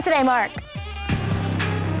some fun today, Mark.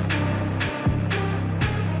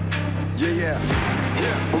 Yeah.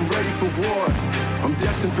 I'm ready for war. I'm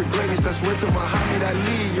destined for greatness, that's word to Muhammad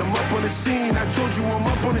Ali. I'm up on the scene, I told you I'm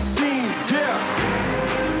up on the scene, yeah.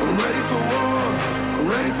 I'm ready for war, I'm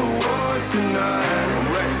ready for war tonight.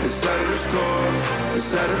 I'm ready to settle the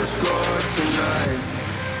score tonight.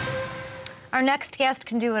 Our next guest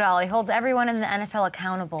can do it all. He holds everyone in the NFL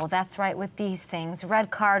accountable. That's right, with these things.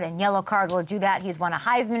 Red card and yellow card will do that. He's won a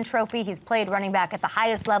Heisman Trophy. He's played running back at the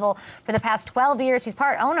highest level for the past 12 years. He's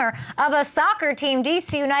part owner of a soccer team,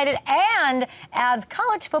 DC United, and adds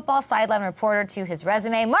college football sideline reporter to his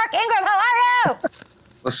resume. Mark Ingram, how are you?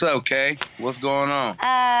 What's up, Kay? What's going on?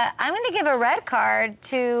 I'm going to give a red card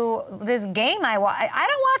to this game I watch. I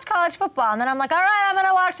don't watch college football, and then I'm like, all right, I'm going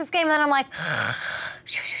to watch this game, and then I'm like,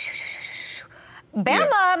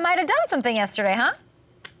 Bama might have done something yesterday, huh?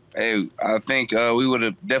 Hey, I think we would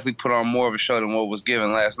have definitely put on more of a show than what was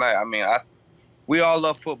given last night. I mean, we all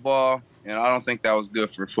love football, and I don't think that was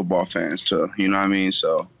good for football fans to, you know what I mean?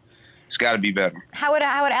 So it's got to be better. How would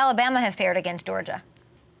Alabama have fared against Georgia?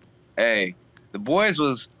 Hey, the boys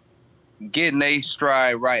was getting their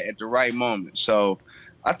stride right at the right moment. So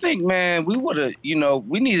I think, man, we would have,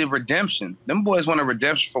 we needed redemption. Them boys wanted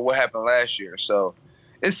redemption for what happened last year. So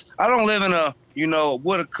I don't live in a,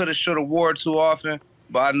 woulda, coulda, shoulda, war too often,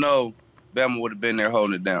 but I know Bama would have been there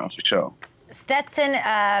holding it down for sure. Stetson,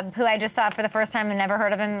 who I just saw for the first time and never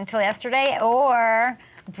heard of him until yesterday, or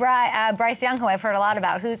Bryce Young, who I've heard a lot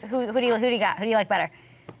about. Who do you got? Who do you like better?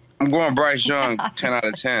 I'm going Bryce Young, 10 out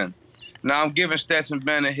of 10. Now I'm giving Stetson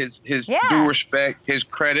Bennett his due respect, his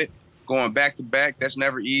credit, going back-to-back. That's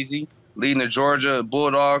never easy. Leading the Georgia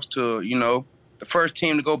Bulldogs to, the first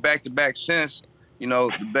team to go back-to-back since,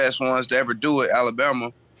 the best ones to ever do it,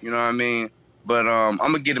 Alabama, you know what I mean? But I'm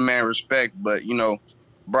going to give the man respect, but,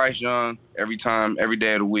 Bryce Young every time, every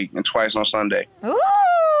day of the week, and twice on Sunday. Ooh,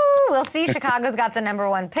 we'll see. Chicago's got the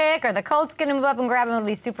 #1 pick, or the Colts going to move up and grab him. It'll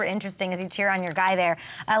be super interesting as you cheer on your guy there.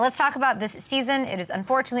 Let's talk about this season. It is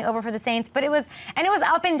unfortunately over for the Saints, but it was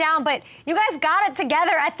up and down, but you guys got it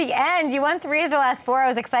together at the end. You won 3 of the last 4. I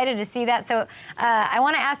was excited to see that. So I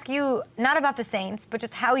want to ask you, not about the Saints, but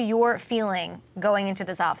just how you're feeling going into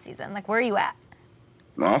this offseason. Like, where are you at?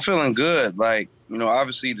 No, I'm feeling good. Like,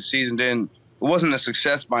 obviously the season it wasn't a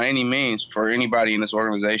success by any means for anybody in this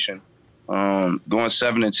organization. Going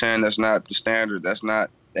 7-10, that's not the standard. That's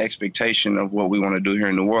not the expectation of what we want to do here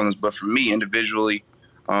in New Orleans. But for me individually,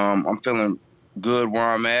 I'm feeling good where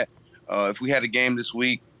I'm at. If we had a game this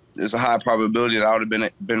week, there's a high probability that I would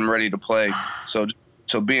have been ready to play. So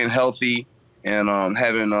being healthy and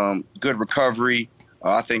having good recovery,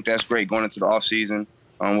 I think that's great going into the offseason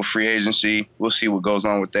with free agency. We'll see what goes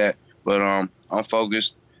on with that. But I'm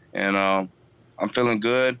focused and I'm feeling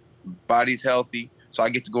good. Body's healthy. So I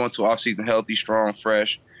get to go into offseason healthy, strong,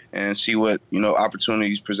 fresh, and see what,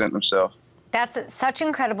 opportunities present themselves. That's such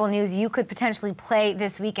incredible news. You could potentially play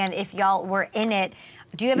this weekend if y'all were in it.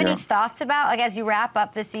 Do you have any thoughts about, like, as you wrap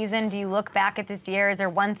up the season, do you look back at this year? Is there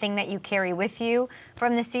one thing that you carry with you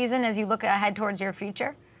from the season as you look ahead towards your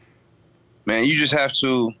future? Man, you just have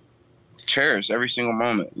to cherish every single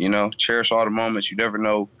moment, cherish all the moments. You never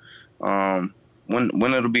know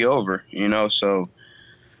when it'll be over, so.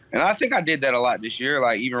 And I think I did that a lot this year,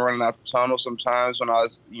 like even running out the tunnel sometimes when I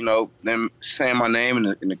was, them saying my name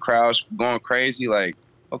and the crowd's going crazy. Like,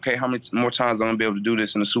 okay, how many more times am I going to be able to do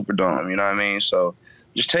this in the Superdome? You know what I mean? So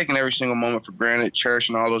just taking every single moment for granted,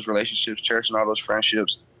 cherishing all those relationships, cherishing all those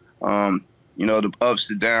friendships, the ups,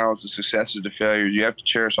 the downs, the successes, the failures. You have to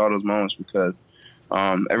cherish all those moments because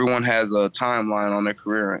everyone has a timeline on their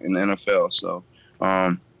career in the NFL. So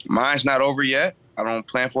mine's not over yet. I don't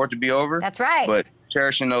plan for it to be over. That's right. But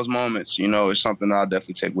cherishing those moments, is something I'll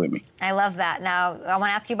definitely take with me. I love that. Now, I want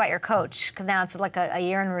to ask you about your coach, because now it's like a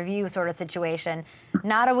year in review sort of situation.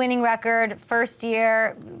 Not a winning record, first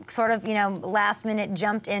year, sort of, last minute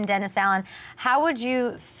jumped in, Dennis Allen. How would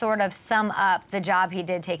you sort of sum up the job he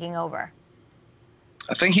did taking over?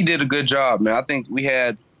 I think he did a good job, man. I think we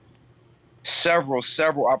had several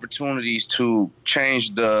opportunities to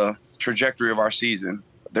change the trajectory of our season.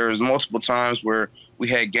 There was multiple times where we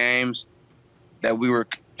had games that we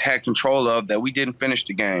had control of that we didn't finish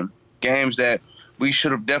the game. Games that we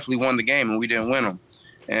should have definitely won the game and we didn't win them.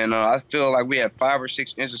 And I feel like we had 5 or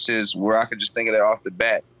 6 instances where I could just think of that off the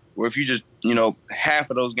bat, where if you just, half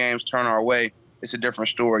of those games turn our way, it's a different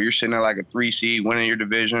story. You're sitting there like a 3 seed, winning your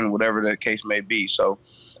division, whatever the case may be. So,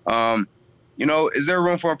 is there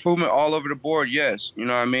room for improvement all over the board? Yes. You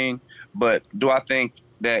know what I mean? But do I think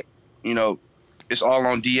that, it's all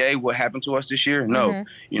on DA what happened to us this year? No.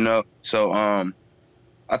 So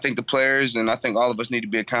I think the players and I think all of us need to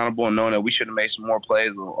be accountable and knowing that we should have made some more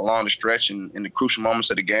plays along the stretch and in the crucial moments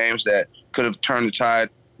of the games that could have turned the tide,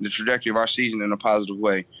 the trajectory of our season in a positive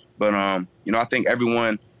way. But, you know, I think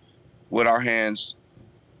everyone with our hands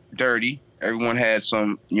dirty, everyone had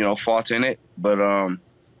some, you know, fault in it. But I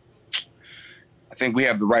think we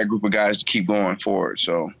have the right group of guys to keep going forward.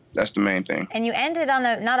 So that's the main thing. And you ended on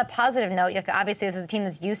not a positive note. Obviously, this is a team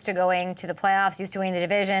that's used to going to the playoffs, used to winning the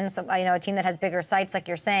division. So, you know, a team that has bigger sights, like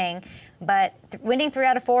you're saying. But winning 3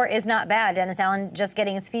 out of 4 is not bad. Dennis Allen just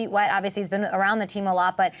getting his feet wet. Obviously, he's been around the team a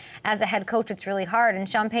lot. But as a head coach, it's really hard. And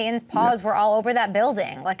Sean Payton's paws were all over that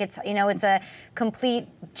building. Like, it's, you know, it's a complete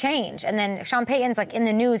change. And then Sean Payton's, like, in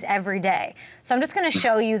the news every day. So I'm just going to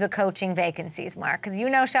show you the coaching vacancies, Mark, because you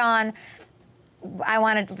know Sean. I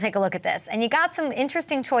wanted to take a look at this. And you got some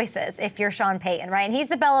interesting choices if you're Sean Payton, right? And he's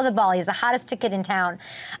the belle of the ball. He's the hottest ticket in town.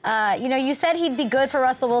 You know, you said he'd be good for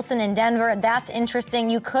Russell Wilson in Denver. That's interesting.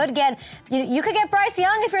 You could get Bryce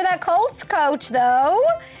Young if you're that Colts coach, though.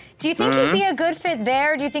 Do you think he'd be a good fit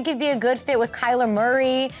there? Do you think he'd be a good fit with Kyler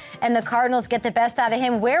Murray and the Cardinals get the best out of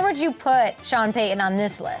him? Where would you put Sean Payton on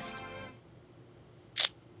this list?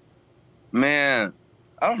 Man,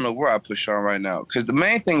 I don't know where I put Sean right now. Because the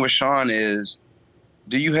main thing with Sean is,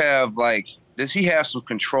 do you have, like, does he have some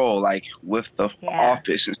control, like, with the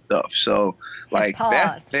office and stuff? So, like,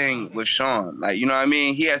 that's the thing with Sean. Like, you know what I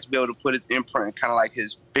mean? He has to be able to put his imprint, kind of like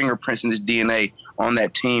his fingerprints and his DNA on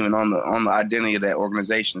that team and on the identity of that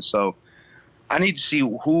organization. So I need to see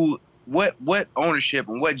what ownership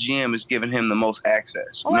and what GM is giving him the most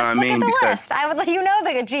access. Well, you know what I mean? Look at the list. You know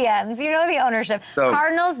the GMs, you know the ownership. So,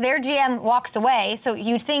 Cardinals, their GM walks away, so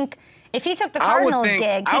you'd think if he took the Cardinals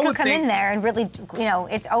gig, he could come in there and really, you know,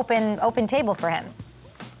 it's open table for him.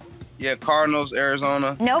 Yeah, Cardinals,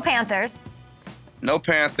 Arizona. No Panthers. No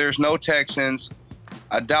Panthers, no Texans.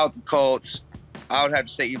 I doubt the Colts. I would have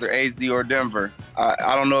to say either AZ or Denver.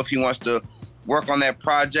 I don't know if he wants to work on that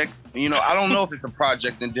project. You know, I don't know if it's a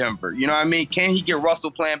project in Denver. You know what I mean? Can he get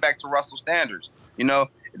Russell playing back to Russell standards? You know,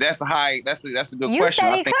 that's a good question. You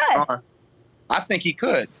said he could. I think he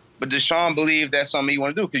could. But does Sean believe that's something you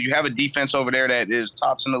want to do? Because you have a defense over there that is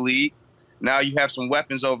tops in the league. Now you have some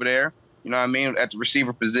weapons over there, you know what I mean, at the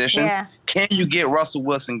receiver position. Yeah. Can you get Russell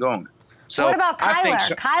Wilson going? So what about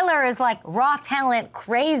Kyler? Kyler is like raw talent,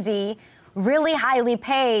 crazy, really highly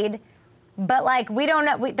paid. But, like, we don't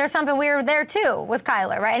know. There's something weird there, too, with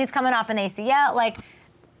Kyler, right? And he's coming off an ACL. Like,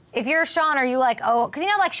 if you're Sean, are you like, oh, because, you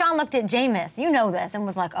know, like, Sean looked at Jameis, you know this, and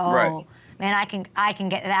was like, oh. Right. Man, I can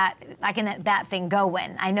get that. I can let that thing go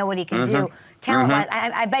when I know what he can do. Talent-wise,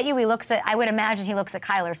 I bet you he looks at. I would imagine he looks at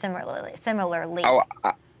Kyler similarly.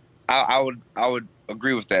 I would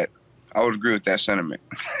agree with that. I would agree with that sentiment.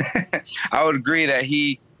 I would agree that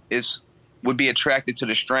he would be attracted to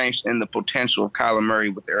the strengths and the potential of Kyler Murray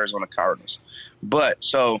with the Arizona Cardinals. But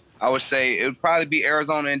so I would say it would probably be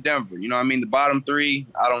Arizona and Denver. You know what I mean? The bottom 3,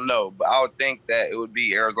 I don't know. But I would think that it would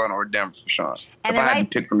be Arizona or Denver for Sean if I had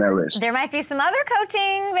to pick from that list. There might be some other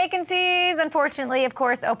coaching vacancies, unfortunately, of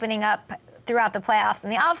course, opening up throughout the playoffs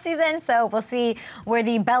and the offseason. So we'll see where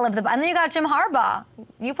the belle of the... And then you got Jim Harbaugh.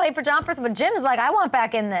 You played for John Person, but Jim's like, I want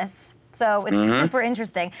back in this. So it's super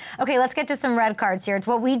interesting. Okay, let's get to some red cards here. It's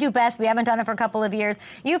what we do best. We haven't done it for a couple of years.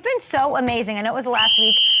 You've been so amazing. I know it was the last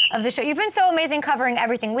week of the show. You've been so amazing covering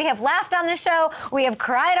everything. We have laughed on the show, we have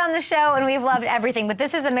cried on the show, and we've loved everything. But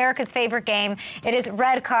this is America's favorite game. It is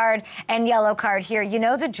red card and yellow card here. You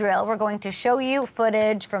know the drill. We're going to show you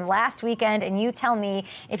footage from last weekend, and you tell me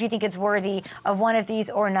if you think it's worthy of one of these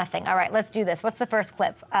or nothing. All right, let's do this. What's the first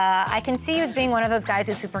clip? I can see you as being one of those guys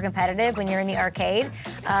who's super competitive when you're in the arcade.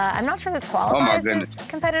 I'm not sure this qualifies as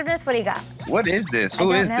competitiveness. What do you got? What is this?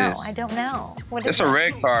 Who is this? I don't know. It's a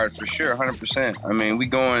red card for sure, 100%. I mean, we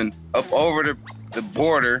going up over the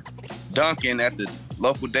border, dunking at the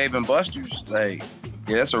local Dave & Buster's. Like,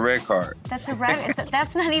 yeah, that's a red card. That's a red.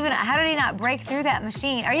 That's not even. How did he not break through that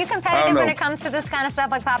machine? Are you competitive when it comes to this kind of stuff,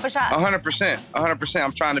 like Papa Shot? 100%. 100%.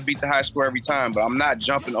 I'm trying to beat the high score every time, but I'm not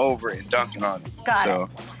jumping over and dunking on it. Got it.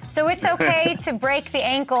 So it's okay to break the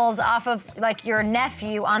ankles off of, like, your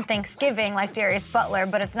nephew on Thanksgiving, like Darius Butler,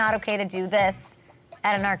 but it's not okay to do this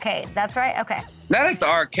at an arcade. That's right? Okay. Not at the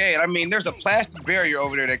arcade. I mean, there's a plastic barrier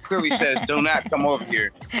over there that clearly says, do not come over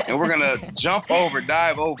here. And we're going to jump over,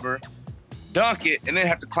 dive over, dunk it, and then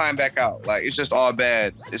have to climb back out. Like, it's just all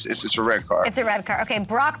bad. It's a red card. It's a red card. Okay,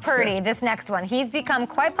 Brock Purdy, this next one. He's become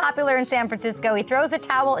quite popular in San Francisco. He throws a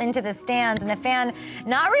towel into the stands, and the fan,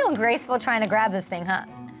 not real graceful trying to grab this thing, huh?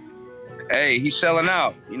 Hey, he's selling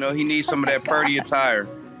out. You know, he needs some of that Purdy attire.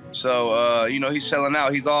 So, you know, he's selling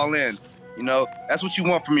out. He's all in. You know, that's what you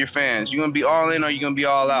want from your fans. You're gonna be all in or you're gonna be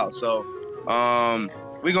all out. So,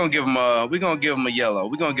 we're gonna give him a yellow.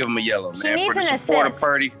 We're gonna give him a yellow, man. He needs for the an support assist. of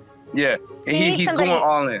Purdy. Yeah, and he's somebody going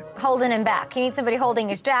all in. Holding him back. He needs somebody holding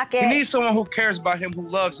his jacket. He needs someone who cares about him, who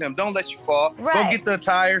loves him. Don't let you fall. Right. Go get the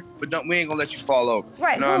attire, but we ain't gonna let you fall over.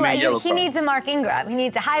 Right. You know what I mean? He needs a Mark Ingram. He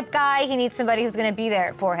needs a hype guy. He needs somebody who's gonna be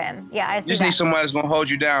there for him. Yeah, I see You just that. need somebody that's gonna hold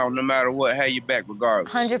you down no matter what, have your back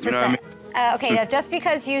regardless. 100%. You know what I mean? Okay, now just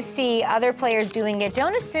because you see other players doing it,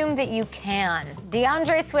 don't assume that you can.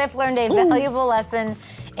 DeAndre Swift learned a valuable lesson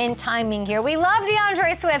in timing here. We love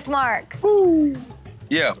DeAndre Swift, Mark.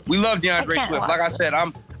 Yeah, we love DeAndre Swift. Like I said,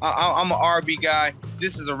 I'm an RB guy.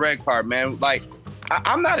 This is a red card, man. Like,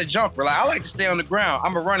 I'm not a jumper. Like, I like to stay on the ground.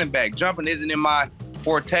 I'm a running back. Jumping isn't in my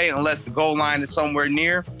forte unless the goal line is somewhere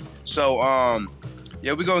near. So,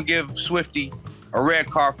 yeah, we're gonna give Swifty a red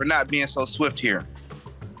card for not being so swift here.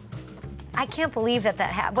 I can't believe that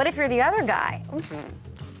happened. What if you're the other guy?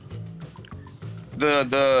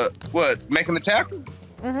 The what? Making the tackle?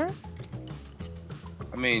 Mm-hmm.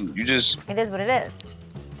 I mean, you just... It is what it is.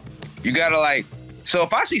 You gotta, like... So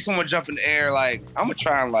if I see someone jump in the air, like, I'm gonna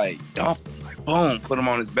try and, like, dump him. Like, boom, put him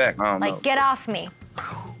on his back. I don't know. Like, get off me.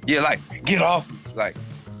 Yeah, like, get off me. Like,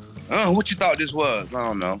 what you thought this was? I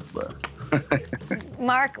don't know, but...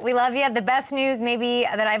 Mark, we love you. The best news maybe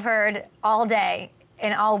that I've heard all day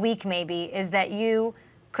and all week maybe is that you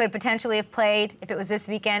could potentially have played if it was this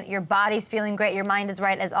weekend. Your body's feeling great. Your mind is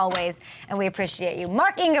right as always, and we appreciate you.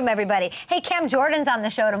 Mark Ingram, everybody. Hey, Cam Jordan's on the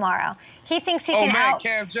show tomorrow. He thinks he can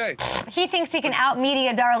Cam J. He thinks he can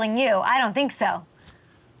out-media darling you. I don't think so.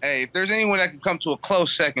 Hey, if there's anyone that can come to a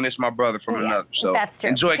close second, it's my brother from another. So that's true.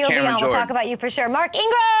 Enjoy He'll Cameron be on. Jordan. We'll talk about you for sure. Mark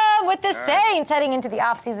Ingram with the Saints heading into the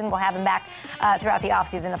offseason. We'll have him back throughout the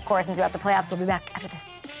offseason, of course, and throughout the playoffs. We'll be back after this.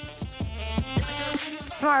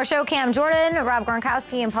 From our show, Cam Jordan, Rob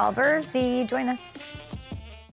Gronkowski, and Paul Verzi. Join us.